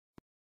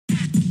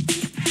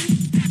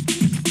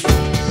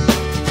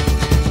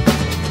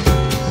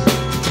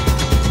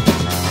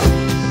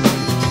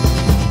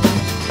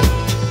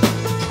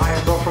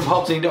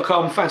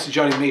HopZine.com. Thanks for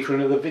joining me for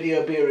another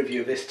video beer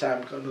review. This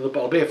time got another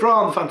bottle of beer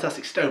from the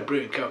fantastic Stone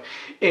Brewing Co.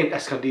 in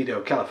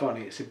Escondido,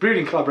 California. It's a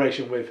brewing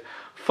collaboration with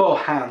Four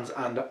Hands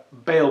and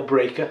Bale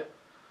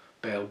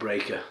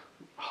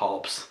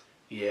Hops.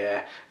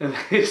 Yeah, and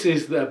this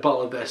is the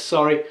bottle of their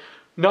Sorry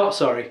Not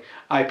Sorry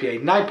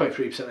IPA, 9.3%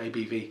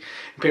 ABV,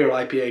 Imperial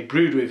IPA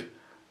brewed with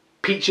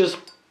peaches.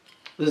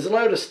 There's a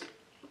load of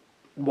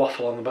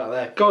waffle on the back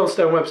there. Go on the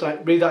Stone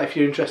website, read that if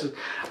you're interested.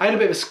 I had a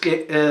bit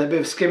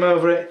of a skim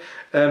over it.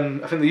 I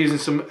think they're using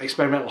some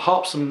experimental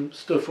hops, some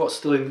stuff what's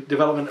still in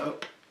development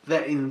up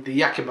there in the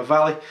Yakima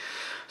Valley.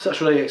 So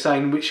that's really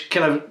exciting, which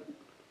kind of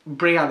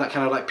bring out that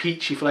kind of like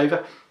peachy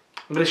flavour.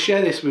 I'm going to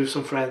share this with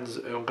some friends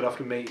who I'm going to have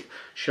to meet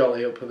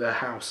shortly up at their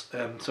house.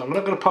 So I'm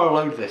not going to pour a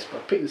load of this, but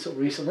I picked this up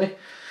recently.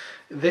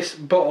 This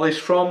bottle is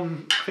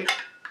from, I think,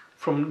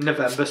 from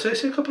November, so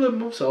it's a couple of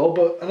months old,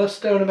 but I know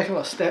Stone are making a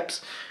lot of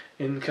steps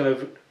in kind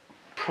of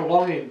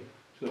prolonging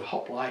sort of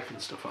hop life and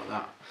stuff like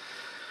that.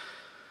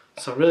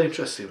 So I'm really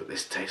interested in what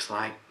this tastes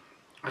like.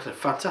 I had a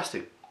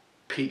fantastic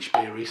peach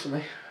beer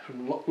recently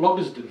from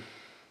Logersden,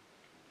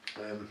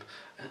 a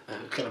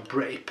kind of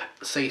British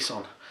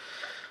saison.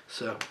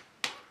 So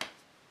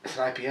it's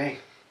an IPA.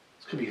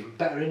 It's going to be even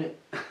better, isn't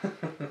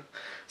it?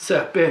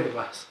 So beer in the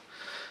glass,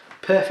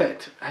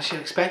 perfect. As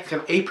you'd expect,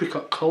 kind of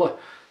apricot colour.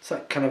 It's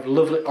that kind of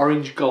lovely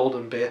orange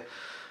golden beer,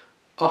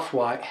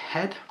 off-white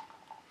head.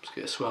 Let's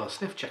get a swirl and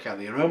sniff, check out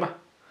the aroma.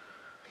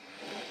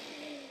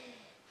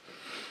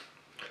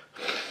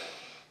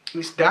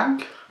 It's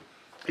dank,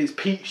 it's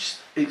peach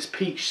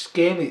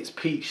skin, it's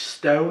peach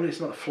stone, it's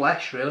not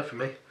flesh really for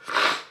me.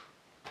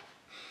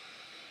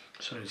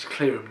 So it's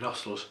clear in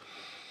nostrils.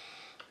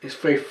 It's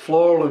very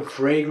floral and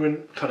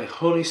fragrant, kind of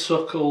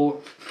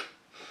honeysuckle,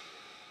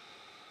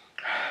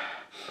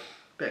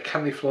 bit of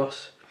candy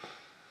floss.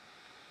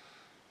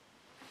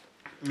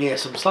 Yeah,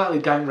 some slightly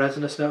dank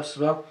resinous notes as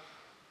well.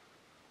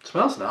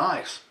 Smells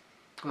nice.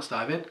 Let's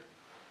dive in.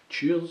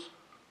 Cheers.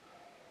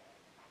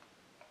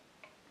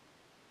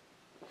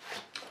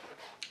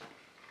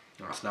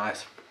 That's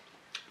nice.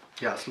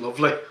 Yeah, that's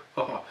lovely.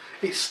 Oh,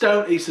 it's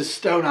Stone. It's a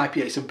Stone IPA.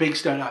 It's a big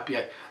Stone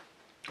IPA.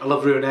 I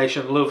love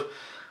Ruination. Love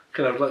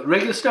kind of like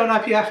regular Stone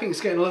IPA. I think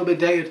it's getting a little bit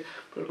dated,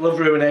 but love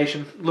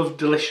Ruination. Love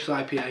delicious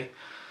IPA.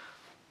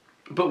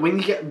 But when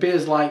you get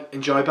beers like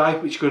Enjoy By,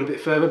 which go a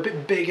bit further, a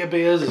bit bigger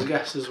beers, I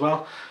guess as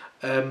well.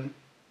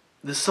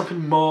 There's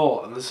something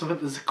more, and there's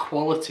a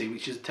quality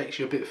which just takes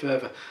you a bit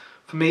further.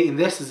 For me, in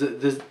this, is that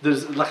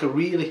there's like a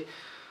really,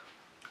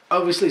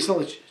 obviously it's not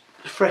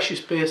the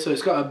freshest beer, so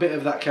it's got a bit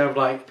of that kind of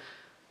like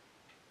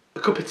a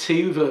cup of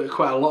tea with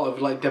quite a lot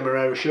of like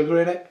Demerara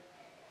sugar in it.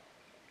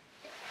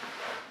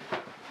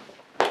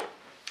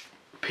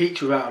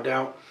 Peach without a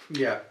doubt,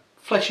 yeah,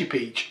 fleshy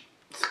peach,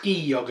 ski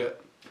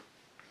yogurt.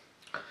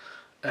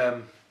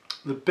 The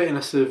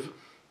bitterness of,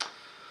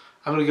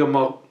 I'm going to go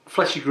more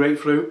fleshy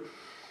grapefruit.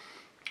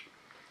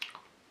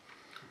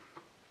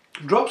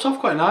 Drops off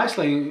quite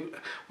nicely.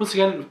 Once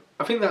again,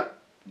 I think that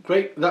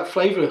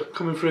flavour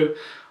coming through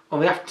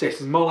on the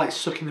aftertaste is more like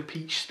sucking the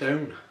peach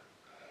stone.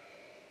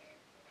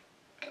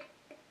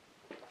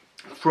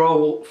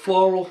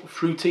 Floral,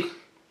 fruity,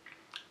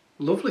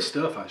 lovely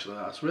stuff actually.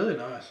 That's really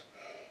nice.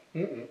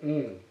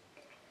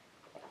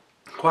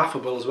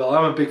 Quaffable as well.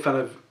 I'm a big fan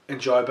of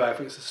Enjoy By. I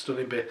think it's a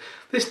stunning beer.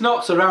 This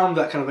knocks around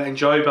that kind of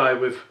Enjoy By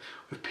with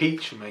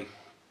peach for me.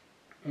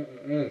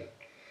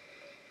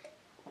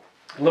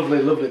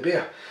 Lovely, lovely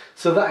beer.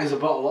 So that is a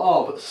bottle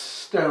of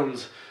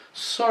Stone's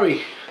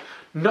Sorry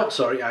Not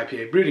Sorry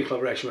IPA brewing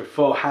collaboration with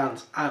Four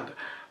Hands and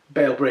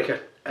Bale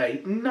Breaker, a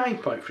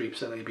 9.3%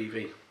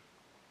 ABV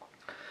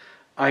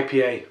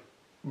IPA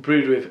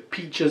brewed with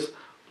peaches.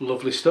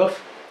 Lovely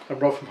stuff. I'm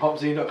Rob from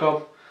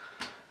HopZine.com.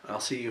 I'll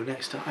see you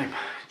next time.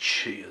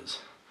 Cheers.